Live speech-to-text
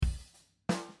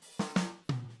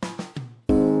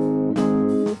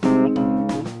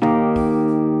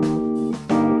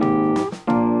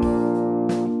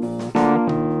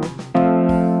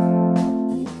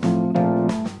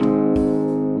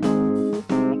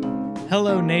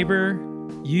Hello, neighbor.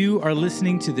 You are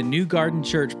listening to the New Garden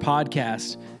Church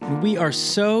podcast, and we are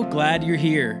so glad you're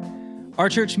here. Our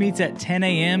church meets at 10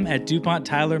 a.m. at DuPont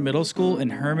Tyler Middle School in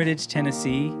Hermitage,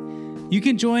 Tennessee. You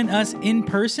can join us in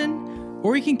person,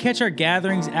 or you can catch our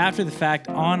gatherings after the fact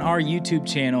on our YouTube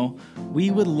channel.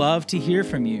 We would love to hear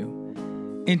from you.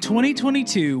 In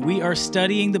 2022, we are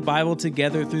studying the Bible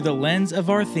together through the lens of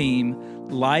our theme,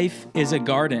 Life is a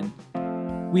Garden.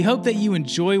 We hope that you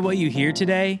enjoy what you hear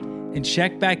today and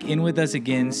check back in with us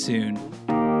again soon.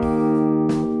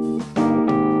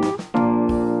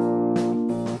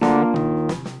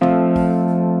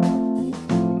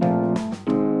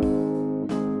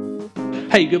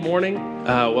 Hey, good morning.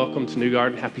 Welcome to New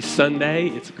Garden. Happy Sunday.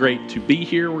 It's great to be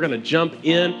here. We're going to jump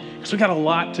in because we've got a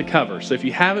lot to cover. So if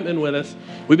you haven't been with us,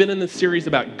 we've been in this series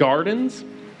about gardens.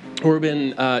 We've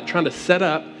been trying to set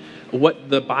up what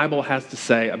the Bible has to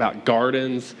say about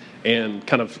gardens and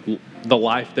kind of the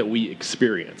life that we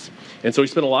experience. And so we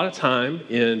spent a lot of time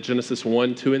in Genesis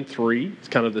 1, 2, and 3. It's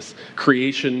kind of this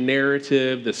creation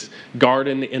narrative, this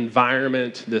garden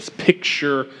environment, this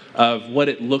picture of what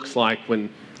it looks like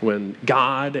when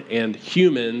God and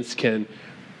humans can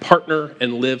partner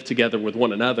and live together with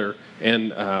one another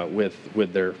and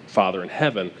with their Father in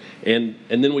heaven. And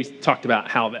then we talked about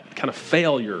how that kind of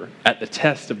failure at the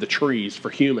test of the trees for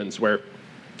humans, where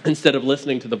instead of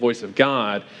listening to the voice of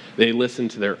God, they listen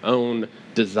to their own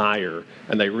desire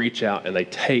and they reach out and they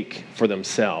take for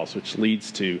themselves, which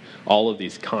leads to all of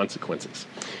these consequences.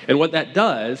 And what that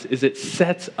does is it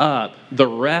sets up the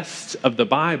rest of the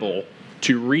Bible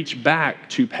to reach back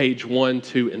to page 1,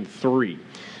 2, and 3.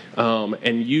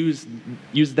 And use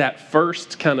that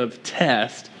first kind of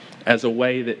test as a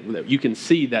way that you can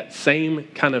see that same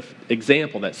kind of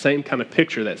example, that same kind of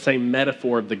picture, that same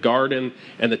metaphor of the garden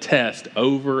and the test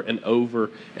over and over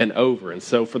and over. And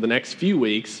so for the next few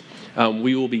weeks,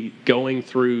 we will be going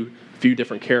through a few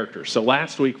different characters. So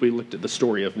last week we looked at the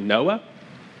story of Noah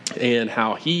and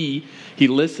how he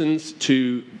listens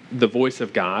to the voice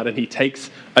of God, and he takes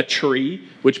a tree,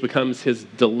 which becomes his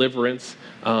deliverance,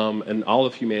 and all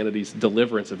of humanity's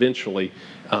deliverance eventually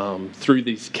through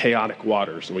these chaotic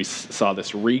waters. And we saw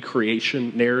this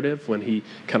recreation narrative when he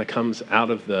kind of comes out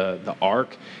of the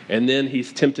ark, and then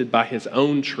he's tempted by his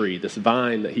own tree, this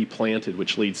vine that he planted,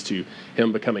 which leads to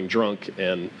him becoming drunk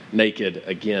and naked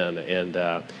again,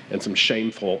 and some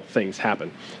shameful things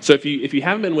happen. So if you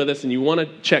haven't been with us and you want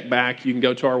to check back, you can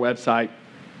go to our website.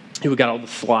 We've got all the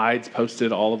slides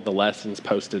posted, all of the lessons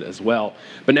posted as well.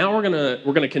 But now we're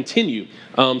gonna continue.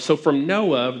 So from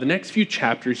Noah, the next few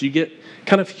chapters, you get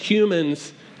kind of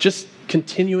humans just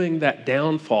continuing that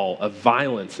downfall of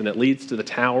violence, and it leads to the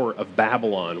Tower of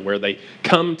Babylon, where they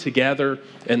come together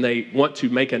and they want to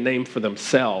make a name for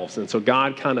themselves. And so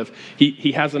God kind of,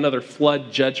 he has another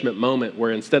flood judgment moment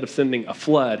where instead of sending a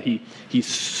flood, he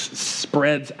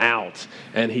spreads out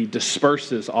and he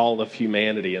disperses all of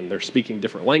humanity, and they're speaking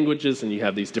different languages, and you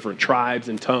have these different tribes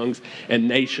and tongues and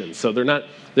nations. So you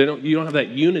don't have that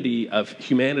unity of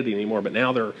humanity anymore, but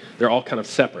now they're all kind of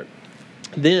separate.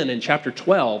 Then in chapter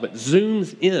 12, it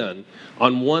zooms in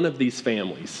on one of these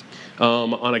families,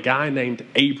 on a guy named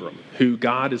Abram, who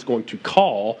God is going to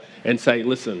call and say,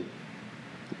 listen,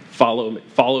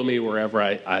 follow me wherever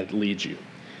I lead you.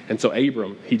 And so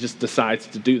Abram, he just decides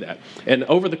to do that. And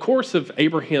over the course of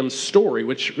Abraham's story,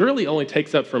 which really only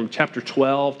takes up from chapter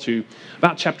 12 to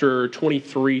about chapter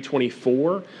 23,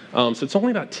 24, so it's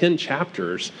only about 10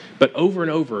 chapters, but over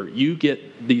and over, you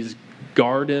get these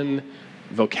garden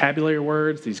vocabulary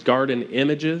words, these garden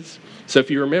images. So if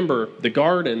you remember, the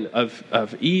Garden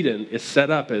of Eden is set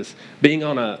up as being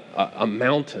on a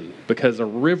mountain because a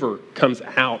river comes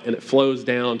out and it flows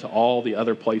down to all the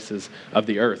other places of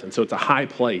the earth. And so it's a high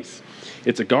place.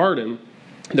 It's a garden.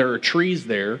 There are trees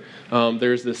there.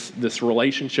 There's this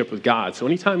relationship with God. So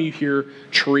anytime you hear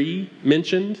tree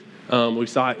mentioned, we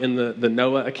saw it in the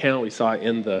Noah account, we saw it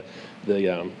in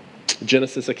the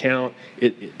Genesis account,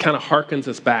 it kind of harkens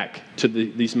us back to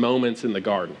these moments in the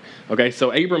garden. Okay, so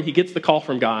Abram, he gets the call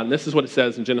from God, and this is what it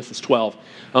says in Genesis 12.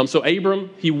 So Abram,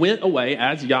 he went away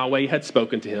as Yahweh had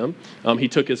spoken to him. He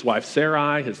took his wife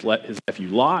Sarai, his nephew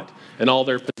Lot, and all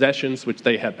their possessions which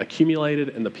they had accumulated,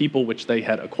 and the people which they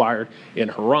had acquired in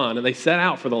Haran, and they set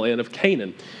out for the land of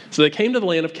Canaan. So they came to the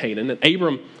land of Canaan, and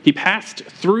Abram, he passed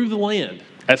through the land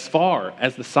as far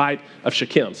as the site of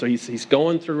Shechem. So he's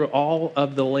going through all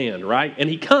of the land, right? And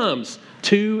he comes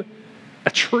to a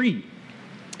tree.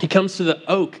 He comes to the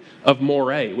oak of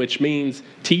Moreh, which means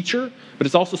teacher, but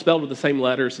it's also spelled with the same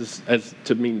letters as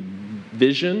to mean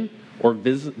vision or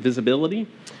visibility.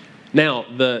 Now,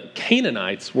 the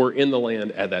Canaanites were in the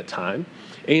land at that time,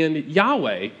 and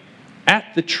Yahweh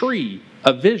at the tree,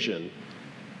 a vision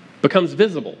becomes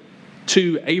visible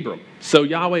to Abram. So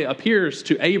Yahweh appears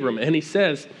to Abram and he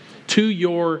says, to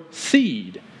your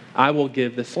seed, I will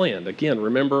give this land. Again,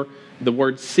 remember the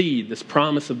word seed, this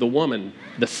promise of the woman.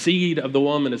 The seed of the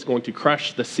woman is going to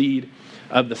crush the seed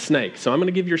of the snake. So I'm going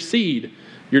to give your seed,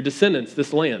 your descendants,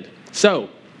 this land. So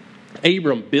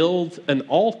Abram builds an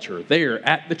altar there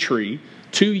at the tree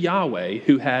to Yahweh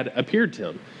who had appeared to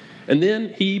him. And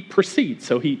then he proceeds.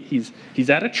 So he's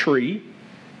at a tree.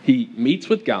 He meets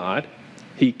with God.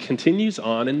 He continues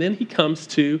on. And then he comes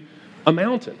to a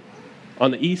mountain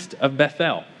on the east of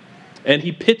Bethel. And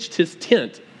he pitched his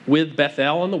tent with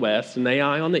Bethel on the west and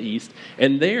Ai on the east.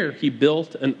 And there he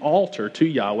built an altar to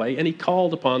Yahweh. And he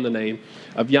called upon the name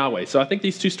of Yahweh. So I think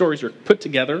these two stories are put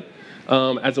together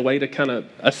as a way to kind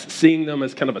of seeing them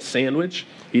as kind of a sandwich.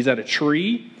 He's at a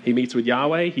tree. He meets with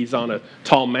Yahweh. He's on a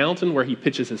tall mountain where he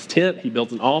pitches his tent. He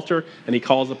builds an altar, and he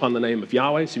calls upon the name of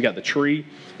Yahweh. So you've got the tree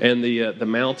and the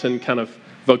mountain kind of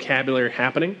vocabulary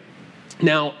happening.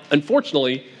 Now,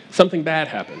 unfortunately, something bad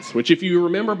happens, which if you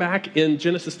remember back in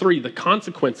Genesis 3, the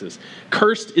consequences.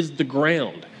 Cursed is the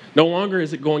ground. No longer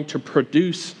is it going to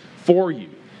produce for you.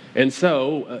 And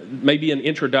so, maybe an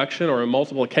introduction or a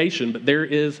multiplication, but there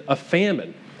is a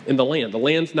famine in the land. The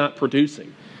land's not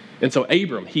producing. And so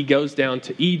Abram, he goes down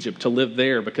to Egypt to live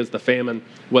there because the famine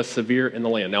was severe in the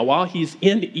land. Now, while he's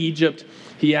in Egypt,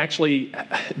 he actually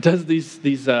does these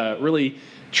really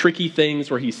tricky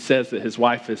things where he says that his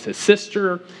wife is his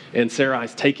sister, and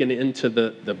Sarai's taken into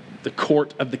the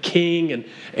court of the king,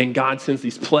 and God sends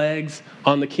these plagues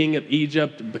on the king of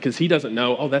Egypt because he doesn't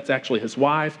know, oh, that's actually his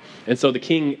wife. And so the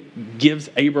king gives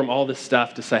Abram all this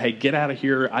stuff to say, hey, get out of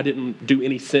here. I didn't do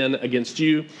any sin against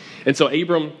you. And so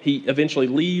Abram, he eventually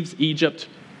leaves Egypt,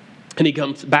 and he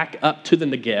comes back up to the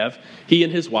Negev, he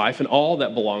and his wife and all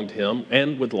that belonged to him,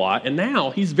 and with Lot. And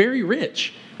now he's very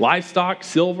rich. Livestock,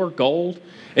 silver, gold.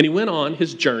 And he went on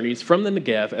his journeys from the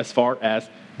Negev as far as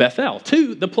Bethel,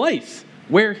 to the place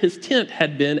where his tent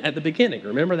had been at the beginning.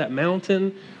 Remember that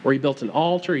mountain where he built an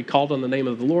altar? He called on the name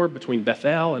of the Lord between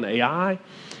Bethel and Ai,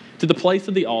 to the place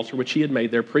of the altar which he had made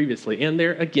there previously. And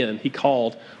there again, he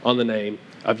called on the name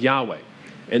of Yahweh.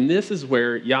 And this is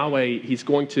where Yahweh, he's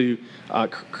going to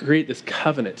create this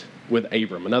covenant with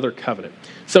Abram, another covenant.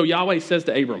 So Yahweh says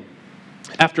to Abram,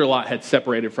 after Lot had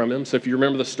separated from him. So if you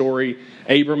remember the story,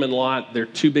 Abram and Lot, they're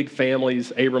two big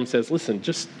families. Abram says, listen,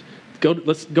 just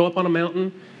let's go up on a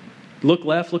mountain, look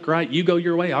left, look right. You go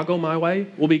your way, I'll go my way.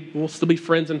 We'll still be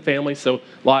friends and family. So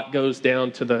Lot goes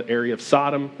down to the area of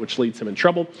Sodom, which leads him in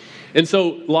trouble. And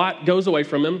so Lot goes away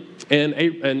from him,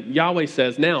 and Yahweh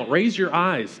says, now raise your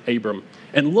eyes, Abram,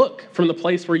 and look from the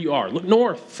place where you are. Look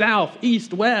north, south,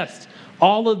 east, west.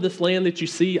 All of this land that you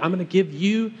see, I'm going to give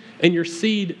you and your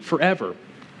seed forever.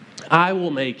 I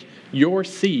will make your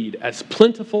seed as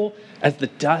plentiful as the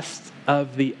dust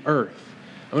of the earth.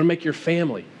 I'm going to make your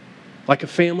family like a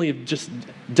family of just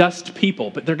dust people,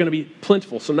 but they're going to be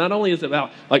plentiful. So not only is it about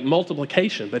like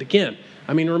multiplication, but again,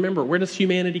 I mean, remember, where does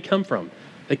humanity come from?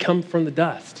 They come from the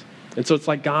dust. And so it's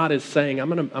like God is saying, I'm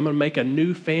going to make a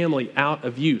new family out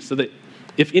of you, so that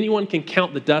if anyone can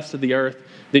count the dust of the earth,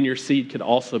 then your seed could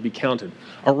also be counted.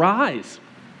 Arise,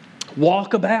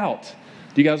 walk about.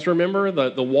 Do you guys remember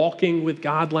the walking with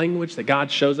God language, that God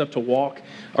shows up to walk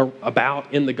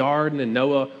about in the garden, and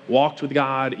Noah walked with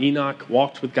God, Enoch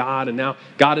walked with God, and now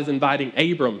God is inviting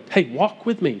Abram, hey, walk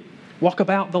with me. Walk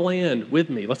about the land with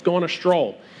me. Let's go on a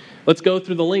stroll. Let's go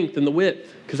through the length and the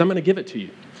width, because I'm going to give it to you.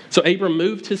 So Abram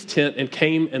moved his tent and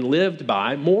came and lived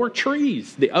by more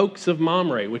trees, the oaks of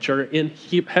Mamre, which are in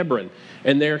Hebron.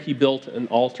 And there he built an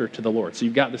altar to the Lord. So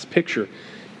you've got this picture,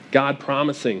 God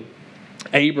promising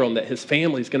Abram that his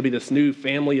family is going to be this new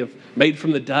family of made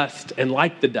from the dust and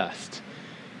like the dust.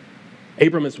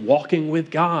 Abram is walking with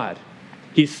God.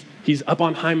 He's up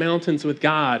on high mountains with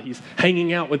God. He's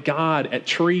hanging out with God at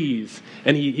trees.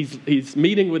 And he's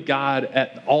meeting with God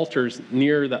at altars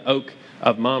near the oak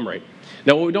of Mamre.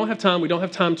 Now, we don't have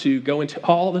time to go into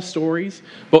all the stories,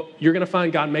 but you're going to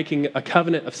find God making a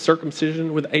covenant of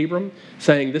circumcision with Abram,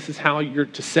 saying this is how you're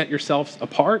to set yourselves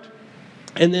apart.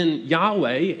 And then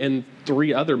Yahweh and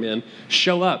three other men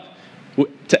show up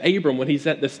to Abram when he's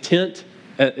at this tent,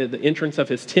 at the entrance of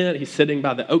his tent. He's sitting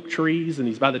by the oak trees, and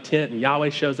he's by the tent, and Yahweh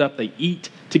shows up. They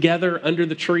eat together under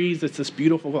the trees. It's this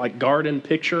beautiful like garden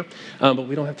picture, but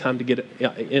we don't have time to get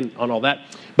in on all that.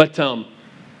 But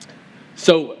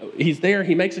so he's there,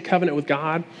 he makes a covenant with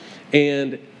God,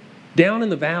 and down in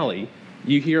the valley,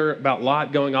 you hear about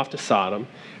Lot going off to Sodom,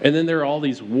 and then there are all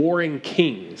these warring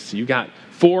kings. You got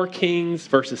 4 kings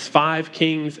versus 5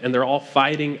 kings, and they're all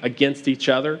fighting against each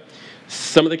other.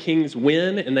 Some of the kings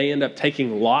win, and they end up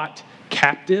taking Lot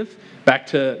captive back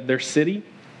to their city.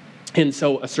 And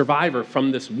so a survivor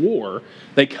from this war,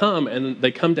 they come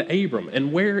to Abram.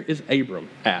 And where is Abram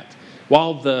at?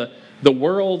 While the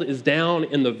world is down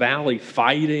in the valley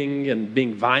fighting and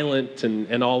being violent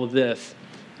and all of this,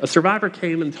 a survivor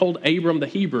came and told Abram the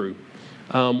Hebrew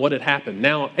what had happened.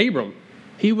 Now, Abram,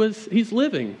 he's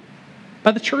living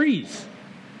by the trees.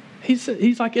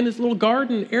 He's like in his little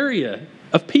garden area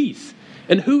of peace.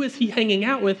 And who is he hanging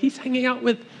out with? He's hanging out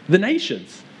with the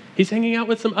nations. He's hanging out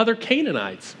with some other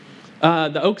Canaanites.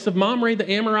 The Oaks of Mamre, the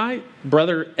Amorite,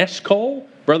 brother Eshcol,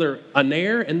 brother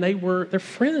Aner, and they're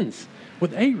friends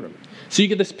with Abram. So you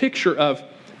get this picture of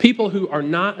people who are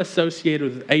not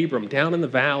associated with Abram down in the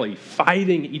valley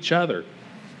fighting each other,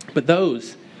 but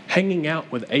those hanging out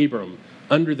with Abram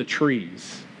under the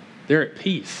trees. They're at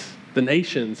peace. The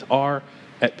nations are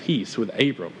at peace with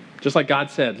Abram. Just like God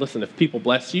said, listen, if people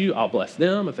bless you, I'll bless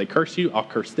them. If they curse you, I'll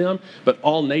curse them. But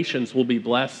all nations will be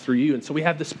blessed through you. And so we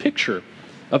have this picture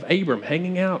of Abram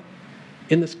hanging out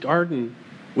in this garden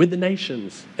with the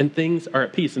nations, and things are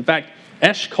at peace. In fact,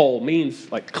 Eshcol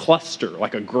means like cluster,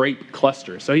 like a grape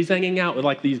cluster. So he's hanging out with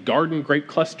like these garden grape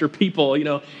cluster people,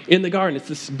 in the garden. It's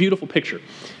this beautiful picture.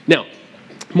 Now,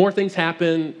 more things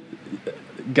happen.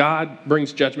 God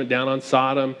brings judgment down on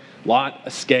Sodom. Lot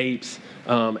escapes.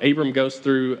 Abram goes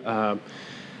through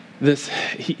this.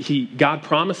 God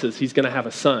promises he's going to have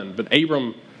a son, but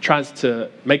Abram tries to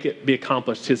make it be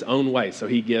accomplished his own way. So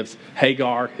he gives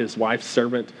Hagar, his wife's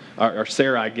servant, or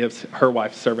Sarai gives her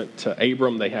wife's servant to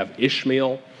Abram. They have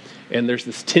Ishmael, and there's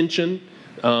this tension,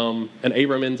 and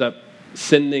Abram ends up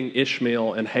sending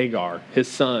Ishmael and Hagar, his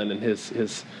son and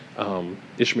his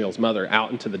Ishmael's mother,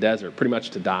 out into the desert, pretty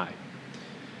much to die.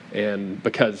 And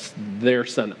because their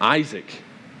son Isaac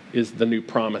is the new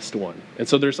promised one. And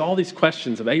so there's all these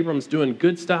questions of Abram's doing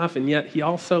good stuff, and yet he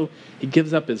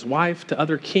gives up his wife to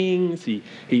other kings. He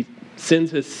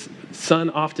sends his son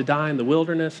off to die in the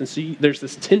wilderness. And so there's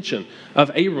this tension of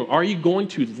Abram. Are you going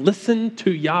to listen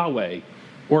to Yahweh,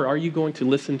 or are you going to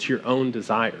listen to your own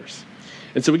desires?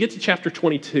 And so we get to chapter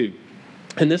 22,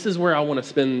 and this is where I want to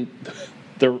spend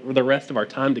the rest of our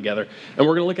time together. And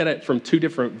we're going to look at it from two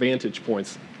different vantage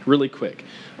points really quick.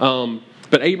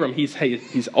 But Abram,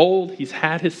 he's old. He's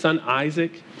had his son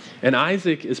Isaac. And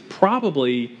Isaac is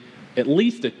probably at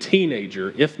least a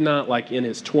teenager, if not like in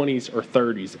his 20s or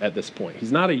 30s at this point.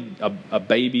 He's not a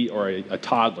baby or a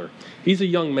toddler. He's a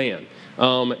young man.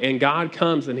 And God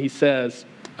comes and he says,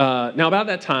 now about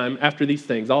that time, after these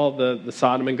things, all the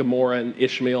Sodom and Gomorrah and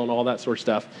Ishmael and all that sort of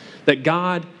stuff, that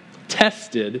God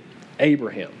tested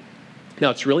Abraham. Now,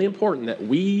 it's really important that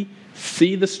we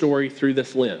see the story through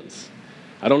this lens.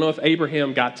 I don't know if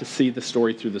Abraham got to see the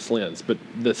story through this lens, but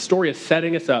the story is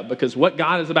setting us up because what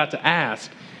God is about to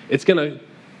ask, it's going to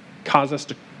cause us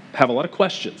to have a lot of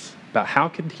questions about how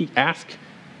could he ask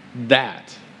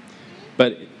that.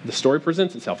 But the story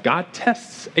presents itself. God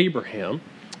tests Abraham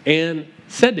and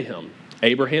said to him,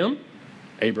 Abraham.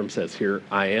 Abram says, here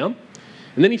I am.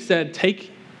 And then he said,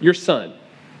 take your son.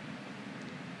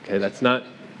 Okay,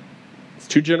 it's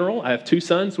too general. I have two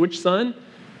sons. Which son?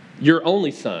 Your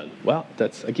only son. Well,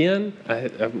 that's, again,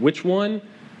 which one?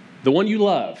 The one you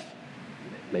love.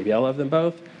 Maybe I love them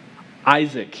both.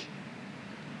 Isaac.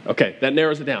 Okay, that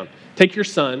narrows it down. Take your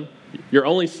son, your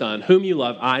only son, whom you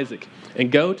love, Isaac,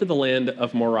 and go to the land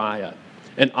of Moriah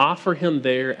and offer him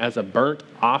there as a burnt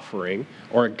offering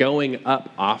or a going up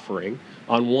offering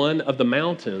on one of the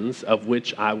mountains of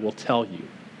which I will tell you.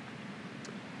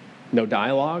 No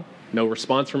dialogue. No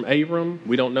response from Abram.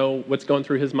 We don't know what's going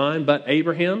through his mind. But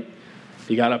Abraham,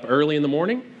 he got up early in the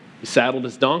morning. He saddled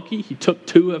his donkey. He took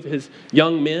two of his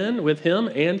young men with him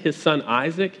and his son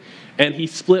Isaac, and he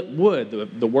split wood.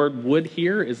 The word wood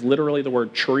here is literally the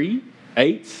word tree.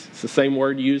 Eitz. It's the same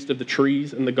word used of the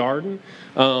trees in the garden.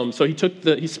 So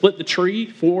he split the tree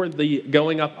for the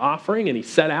going up offering, and he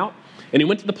set out, and he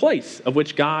went to the place of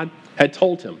which God had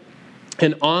told him.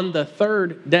 And on the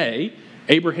third day,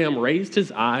 Abraham raised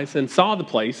his eyes and saw the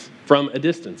place from a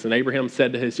distance. And Abraham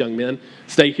said to his young men,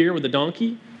 stay here with the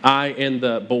donkey. I and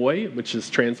the boy, which is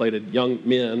translated young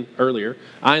men earlier,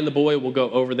 I and the boy will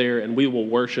go over there and we will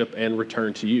worship and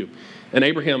return to you. And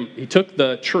Abraham, he took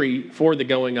the tree for the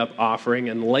going up offering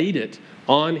and laid it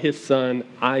on his son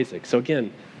Isaac. So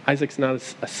again, Isaac's not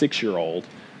a 6-year-old.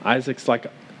 Isaac's like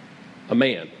a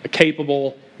man, a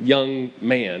capable young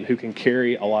man who can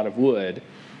carry a lot of wood.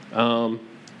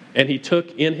 And he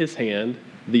took in his hand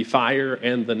the fire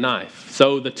and the knife.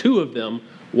 So the two of them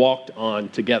walked on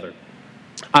together.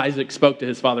 Isaac spoke to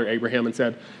his father Abraham and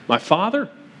said, my father?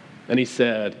 And he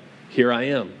said, here I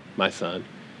am, my son.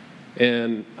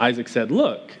 And Isaac said,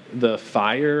 look, the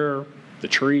fire, the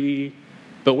tree,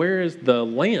 but where is the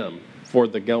lamb for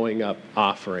the going up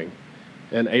offering?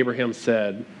 And Abraham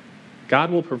said,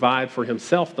 God will provide for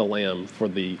himself the lamb for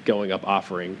the going up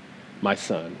offering, my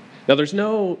son. Now, there's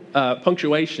no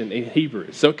punctuation in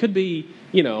Hebrew, so it could be,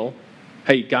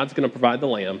 hey, God's going to provide the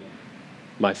lamb,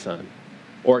 my son.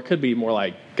 Or it could be more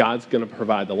like, God's going to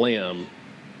provide the lamb,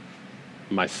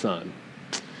 my son.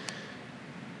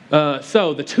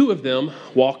 So the two of them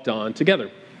walked on together.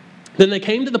 Then they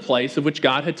came to the place of which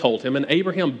God had told him, and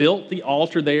Abraham built the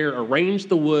altar there, arranged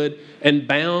the wood, and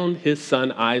bound his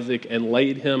son Isaac and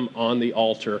laid him on the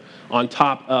altar on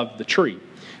top of the tree.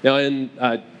 Now, in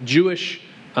Jewish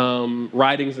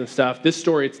writings and stuff, this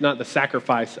story, it's not the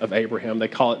sacrifice of Abraham. They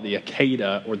call it the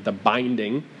Akedah, or the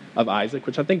binding of Isaac,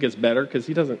 which I think is better because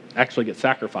he doesn't actually get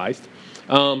sacrificed.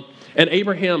 And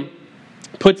Abraham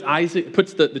puts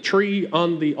the tree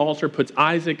on the altar, puts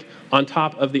Isaac on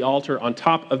top of the altar, on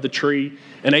top of the tree.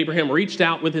 And Abraham reached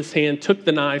out with his hand, took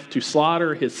the knife to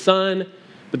slaughter his son.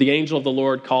 But the angel of the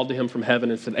Lord called to him from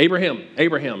heaven and said, Abraham,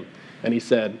 Abraham. And he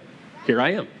said, here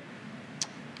I am.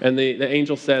 And the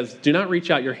angel says, do not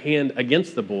reach out your hand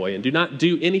against the boy and do not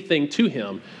do anything to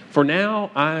him. For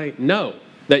now I know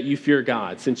that you fear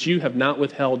God, since you have not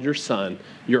withheld your son,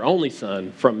 your only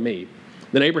son, from me.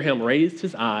 Then Abraham raised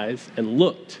his eyes and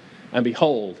looked, and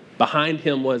behold, behind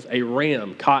him was a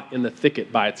ram caught in the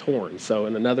thicket by its horns. So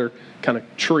in another kind of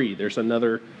tree, there's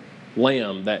another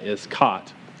lamb that is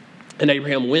caught. And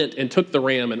Abraham went and took the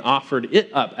ram and offered it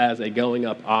up as a going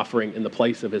up offering in the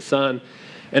place of his son.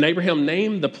 And Abraham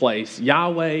named the place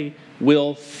Yahweh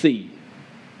will see,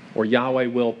 or Yahweh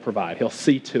will provide. He'll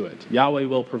see to it. Yahweh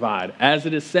will provide. As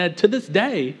it is said to this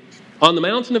day, on the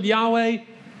mountain of Yahweh,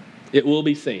 it will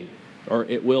be seen, or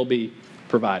it will be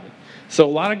provided. So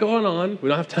a lot of going on. We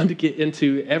don't have time to get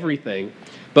into everything.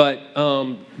 But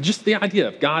just the idea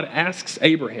of God asks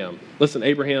Abraham, listen,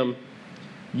 Abraham,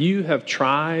 you have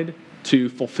tried to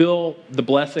fulfill the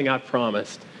blessing I've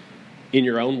promised in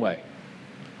your own way.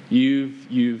 You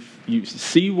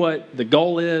see what the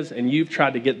goal is, and you've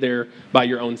tried to get there by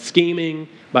your own scheming,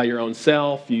 by your own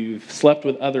self. You've slept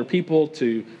with other people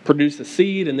to produce a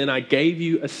seed, and then I gave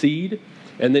you a seed,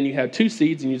 and then you have two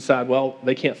seeds, and you decide, well,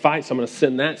 they can't fight, so I'm going to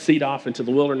send that seed off into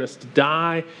the wilderness to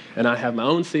die, and I have my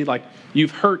own seed. Like,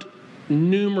 you've hurt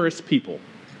numerous people.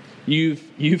 You've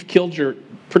killed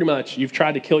you've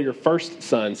tried to kill your first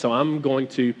son, so I'm going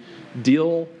to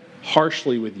deal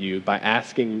harshly with you by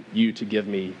asking you to give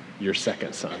me your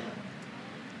second son.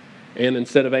 And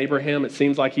instead of Abraham, it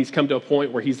seems like he's come to a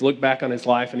point where he's looked back on his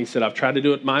life and he said, I've tried to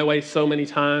do it my way so many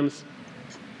times.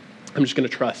 I'm just going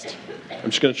to trust.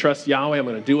 I'm just going to trust Yahweh. I'm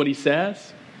going to do what he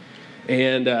says.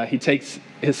 And he takes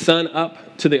his son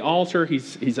up to the altar.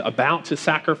 He's about to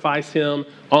sacrifice him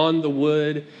on the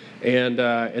wood. And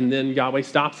then Yahweh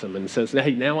stops him and says,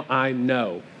 hey, now I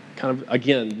know. Kind of,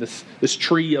 again, this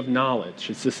tree of knowledge.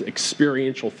 It's this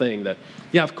experiential thing that,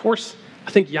 yeah, of course,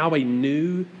 I think Yahweh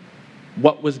knew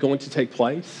what was going to take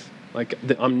place, like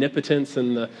the omnipotence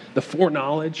and the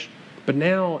foreknowledge. But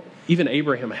now even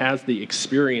Abraham has the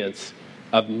experience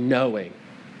of knowing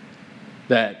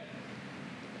that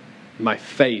my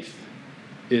faith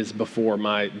is before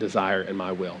my desire and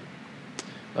my will.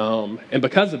 And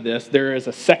because of this, there is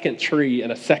a second tree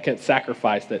and a second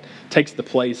sacrifice that takes the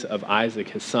place of Isaac,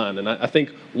 his son. And I think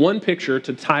one picture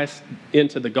to tie us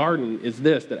into the garden is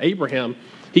this, that Abraham,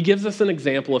 he gives us an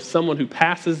example of someone who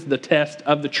passes the test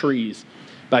of the trees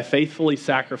by faithfully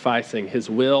sacrificing his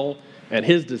will and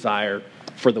his desire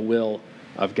for the will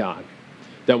of God.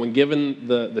 That when given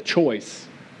the choice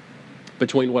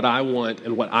between what I want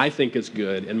and what I think is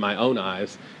good in my own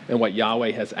eyes and what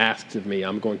Yahweh has asked of me,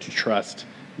 I'm going to trust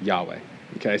Yahweh.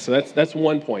 Okay, so that's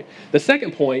one point. The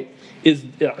second point is,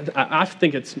 I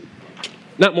think it's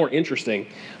not more interesting,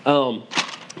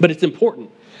 but it's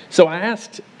important. So I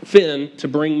asked Finn to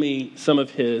bring me some of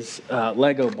his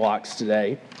Lego blocks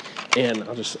today, and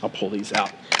I'll pull these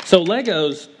out. So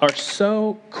Legos are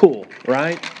so cool,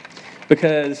 right?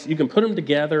 Because you can put them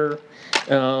together,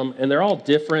 and they're all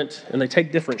different, and they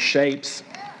take different shapes.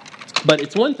 But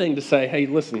it's one thing to say, hey,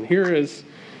 listen, here's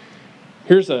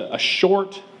a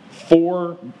short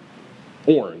 4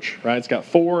 orange, right? It's got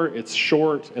 4, it's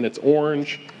short, and it's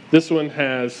orange. This one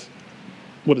has,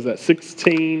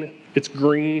 16. It's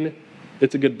green.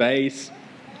 It's a good base.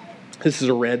 This is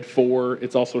a red 4.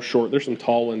 It's also short. There's some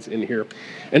tall ones in here.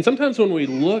 And sometimes when we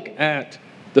look at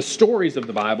the stories of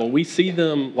the Bible, we see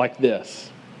them like this,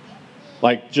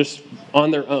 like just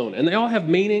on their own. And they all have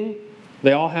meaning.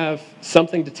 They all have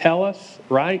something to tell us,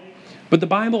 right? But the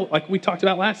Bible, like we talked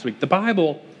about last week, the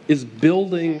Bible is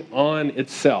building on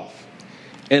itself.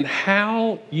 And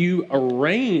how you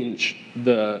arrange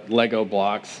the Lego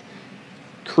blocks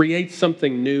creates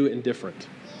something new and different.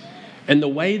 And the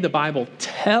way the Bible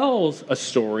tells a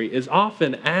story is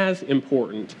often as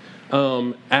important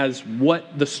as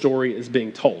what the story is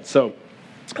being told. So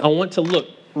I want to look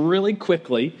really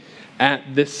quickly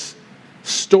at this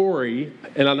story,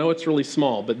 and I know it's really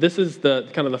small, but this is the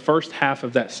kind of the first half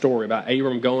of that story about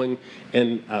Abram going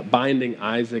and binding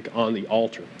Isaac on the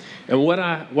altar. And what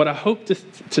I hope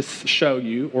to show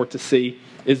you or to see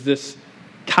is this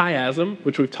chiasm,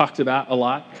 which we've talked about a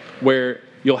lot, where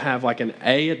you'll have like an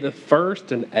A at the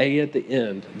first, an A at the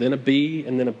end, then a B,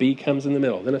 and then a B comes in the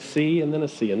middle, then a C, and then a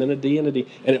C, and then a D, and a D,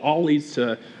 and it all leads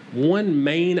to one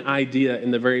main idea in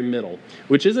the very middle,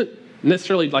 which isn't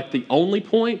necessarily like the only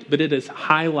point, but it is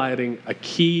highlighting a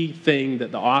key thing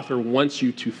that the author wants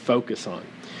you to focus on.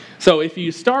 So if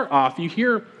you start off, you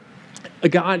hear a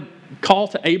God call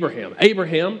to Abraham.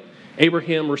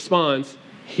 Abraham responds,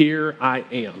 "Here I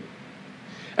am."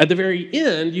 At the very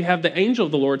end, you have the angel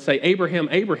of the Lord say, "Abraham,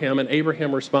 Abraham," and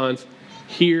Abraham responds,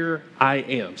 "Here I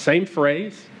am." Same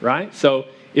phrase, right? So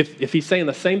if he's saying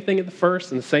the same thing at the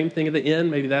first and the same thing at the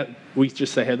end, maybe that we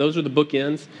just say, hey, those are the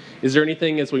bookends. Is there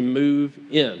anything as we move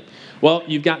in? Well,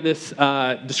 you've got this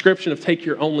description of take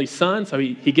your only son. So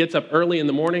he gets up early in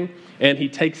the morning and he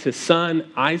takes his son,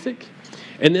 Isaac.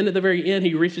 And then at the very end,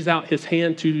 he reaches out his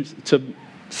hand to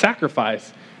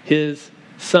sacrifice his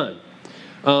son.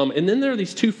 And then there are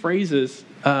these two phrases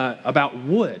about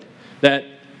wood that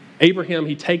Abraham,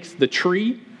 he takes the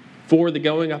tree for the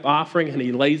going up offering and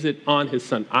he lays it on his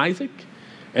son Isaac.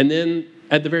 And then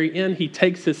at the very end, he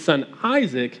takes his son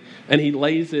Isaac and he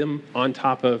lays him on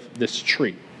top of this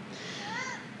tree.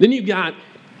 Then you've got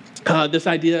this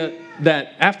idea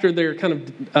that after they're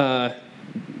kind of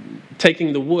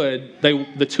taking the wood,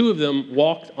 the two of them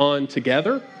walked on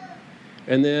together.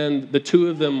 And then the two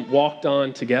of them walked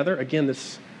on together. Again,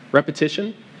 this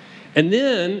repetition. And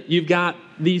then you've got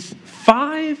these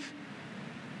 5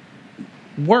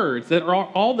 words that are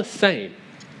all the same.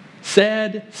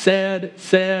 Said,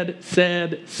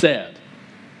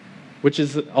 which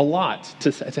is a lot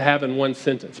to have in one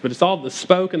sentence. But it's all the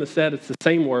spoke and the said, it's the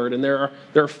same word. And there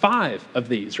are 5 of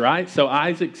these, right? So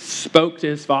Isaac spoke to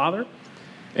his father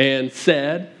and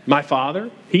said, "My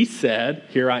father." He said,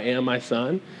 "Here I am, my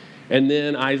son." And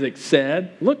then Isaac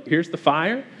said, "Look, here's the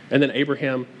fire." And then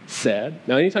Abraham said.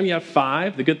 Now, anytime you have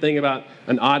 5, the good thing about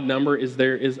an odd number is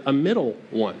there is a middle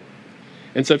one.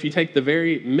 And so if you take the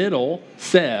very middle,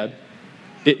 said,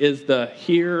 it is the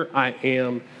 "Here I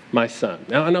am, my son."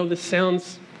 Now, I know this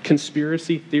sounds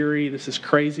conspiracy theory. This is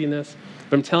craziness.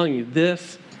 But I'm telling you,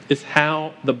 this is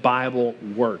how the Bible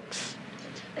works.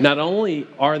 Not only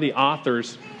are the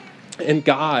authors and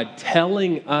God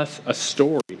telling us a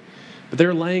story, but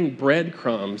they're laying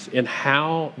breadcrumbs in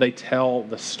how they tell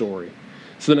the story.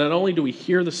 So not only do we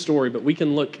hear the story, but we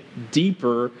can look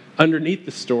deeper underneath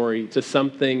the story to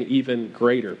something even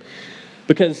greater.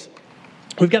 Because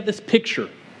we've got this picture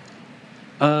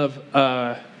of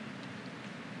a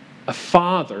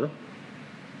father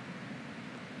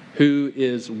who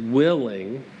is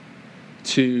willing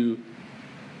to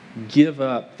give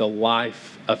up the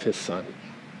life of his son.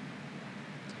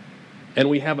 And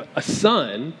we have a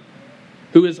son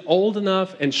who is old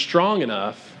enough and strong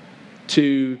enough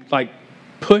to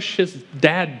push his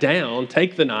dad down,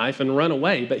 take the knife, and run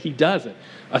away, but he doesn't.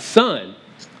 A son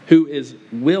who is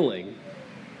willing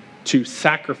to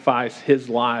sacrifice his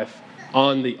life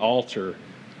on the altar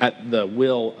at the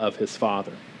will of his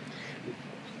father.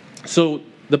 So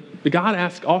the God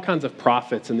asked all kinds of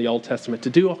prophets in the Old Testament to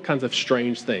do all kinds of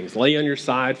strange things. Lay on your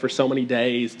side for so many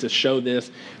days to show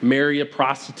this. Marry a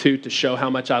prostitute to show how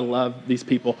much I love these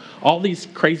people. All these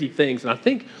crazy things. And I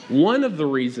think one of the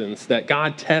reasons that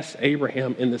God tests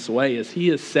Abraham in this way is he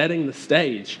is setting the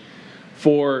stage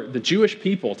for the Jewish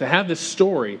people to have this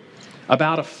story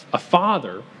about a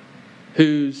father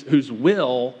whose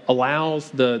will allows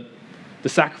the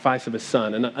sacrifice of his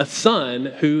son, and a son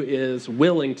who is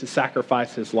willing to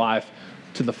sacrifice his life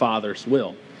to the father's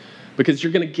will. Because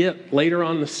you're going to get later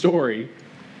on in the story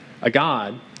a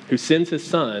God who sends his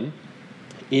son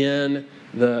in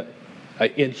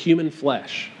human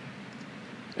flesh.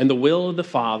 And the will of the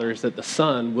father is that the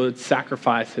son would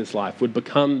sacrifice his life, would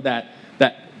become that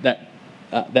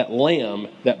lamb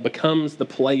that becomes the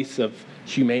place of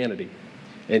humanity.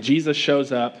 And Jesus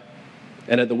shows up,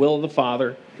 and at the will of the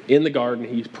Father, in the garden,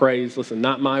 he prays, "Listen,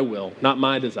 not my will, not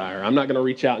my desire. I'm not going to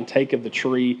reach out and take of the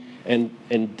tree and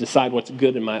decide what's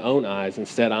good in my own eyes.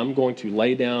 Instead, I'm going to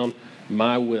lay down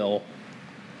my will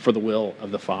for the will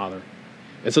of the Father."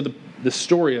 And so the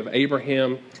story of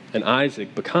Abraham and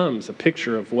Isaac becomes a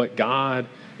picture of what God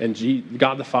and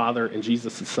God the Father and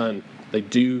Jesus the Son, they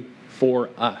do for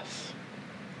us.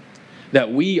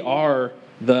 That we are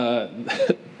the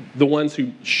ones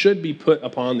who should be put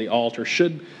upon the altar,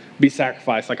 should be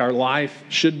sacrificed. Like our life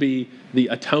should be the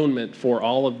atonement for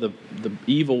all of the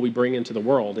evil we bring into the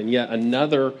world. And yet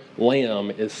another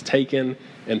lamb is taken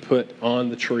and put on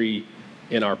the tree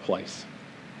in our place.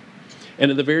 And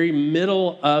in the very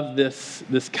middle of this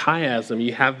chiasm,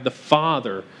 you have the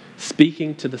Father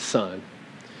speaking to the Son.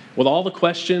 With all the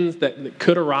questions that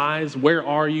could arise, where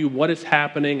are you? What is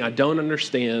happening? I don't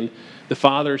understand. The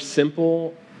Father's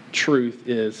simple truth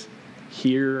is,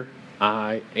 here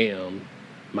I am,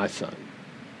 my son.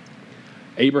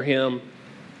 Abraham,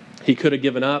 he could have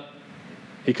given up.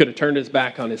 He could have turned his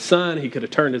back on his son. He could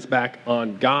have turned his back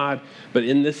on God. But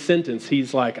in this sentence,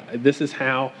 he's like, this is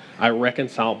how I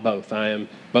reconcile both. I am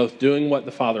both doing what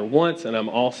the Father wants, and I'm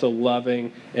also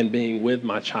loving and being with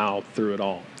my child through it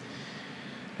all.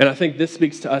 And I think this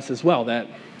speaks to us as well, that,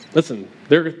 listen,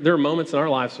 there are moments in our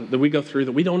lives that we go through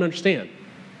that we don't understand.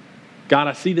 God,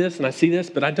 I see this and I see this,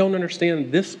 but I don't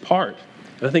understand this part.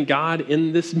 And I think God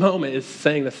in this moment is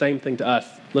saying the same thing to us.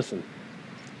 Listen,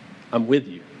 I'm with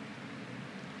you.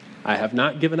 I have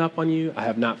not given up on you. I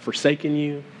have not forsaken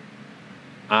you.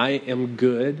 I am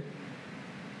good,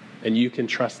 and you can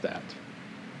trust that.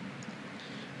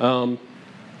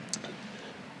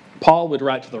 Paul would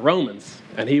write to the Romans,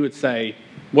 and he would say,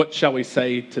 what shall we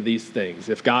say to these things?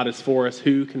 If God is for us,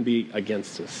 who can be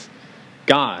against us?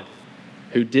 God,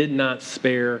 who did not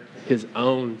spare his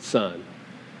own son,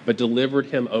 but delivered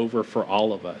him over for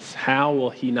all of us, how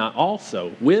will he not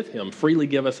also, with him, freely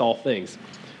give us all things?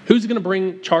 Who's going to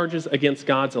bring charges against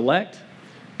God's elect?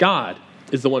 God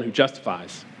is the one who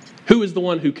justifies. Who is the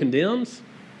one who condemns?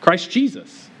 Christ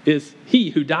Jesus is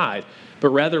he who died, but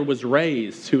rather was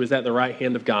raised, who is at the right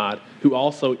hand of God, who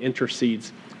also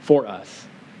intercedes for us.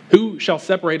 Who shall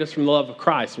separate us from the love of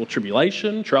Christ? Will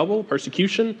tribulation, trouble,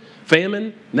 persecution,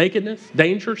 famine, nakedness,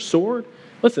 danger, sword?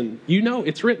 Listen, you know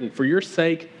it's written, for your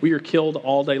sake we are killed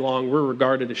all day long. We're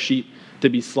regarded as sheep to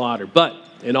be slaughtered. But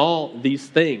in all these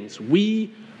things,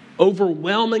 we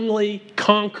overwhelmingly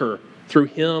conquer through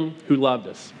him who loved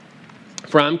us.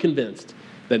 For I'm convinced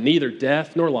that neither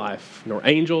death nor life, nor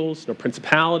angels, nor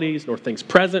principalities, nor things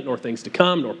present, nor things to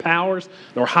come, nor powers,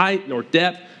 nor height, nor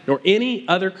depth, nor any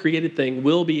other created thing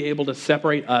will be able to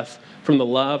separate us from the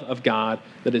love of God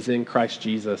that is in Christ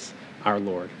Jesus our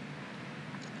Lord.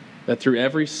 That through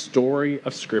every story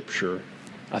of Scripture,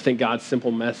 I think God's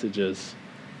simple message is,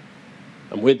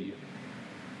 I'm with you.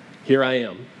 Here I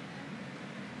am.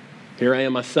 Here I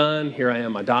am, my son. Here I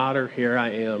am, my daughter. Here I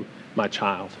am, my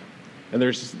child. And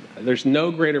there's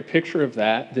no greater picture of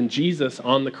that than Jesus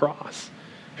on the cross,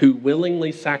 who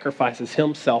willingly sacrifices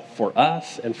himself for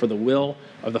us and for the will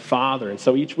of the Father. And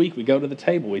so each week we go to the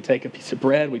table, we take a piece of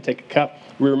bread, we take a cup,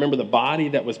 we remember the body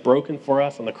that was broken for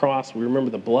us on the cross, we remember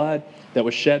the blood that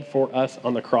was shed for us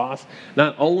on the cross,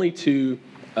 not only to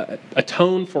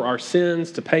atone for our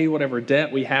sins, to pay whatever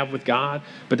debt we have with God,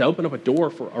 but to open up a door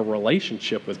for a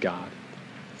relationship with God.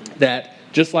 That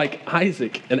just like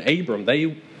Isaac and Abram,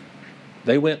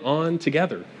 they went on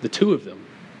together, the two of them.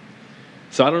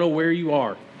 So I don't know where you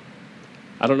are.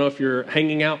 I don't know if you're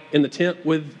hanging out in the tent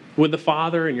with the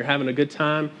Father and you're having a good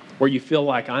time, or you feel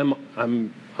like I'm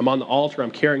on the altar,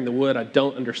 I'm carrying the wood, I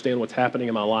don't understand what's happening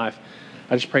in my life.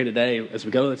 I just pray today, as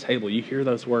we go to the table, you hear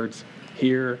those words,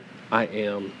 here I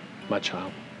am, my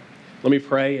child. Let me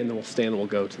pray, and then we'll stand and we'll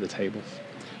go to the tables.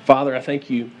 Father, I thank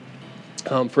you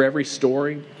for every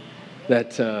story,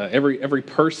 that every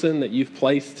person that you've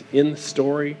placed in the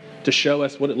story to show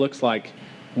us what it looks like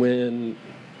when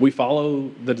we follow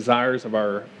the desires of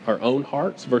our own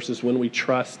hearts versus when we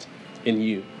trust in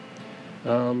you.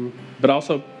 But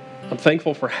also, I'm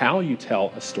thankful for how you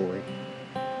tell a story,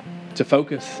 to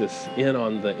focus us in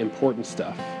on the important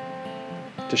stuff,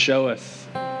 to show us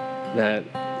that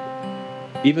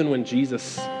even when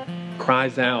Jesus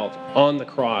cries out on the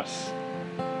cross,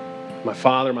 my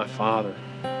Father,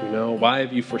 why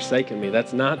have you forsaken me?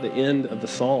 That's not the end of the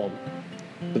psalm.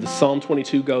 But the Psalm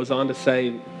 22 goes on to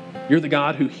say, you're the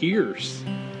God who hears.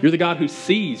 You're the God who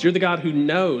sees. You're the God who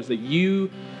knows that you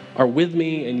are with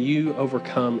me and you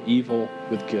overcome evil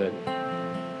with good.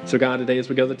 So God, today as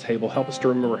we go to the table, help us to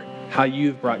remember how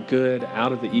you've brought good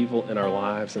out of the evil in our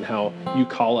lives and how you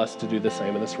call us to do the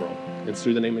same in this world. And it's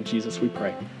through the name of Jesus we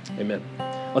pray. Amen.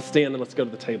 Let's stand and let's go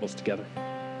to the tables together.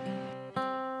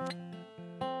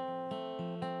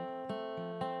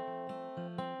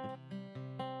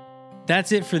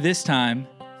 That's it for this time.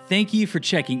 Thank you for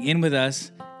checking in with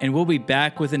us, and we'll be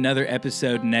back with another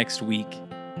episode next week.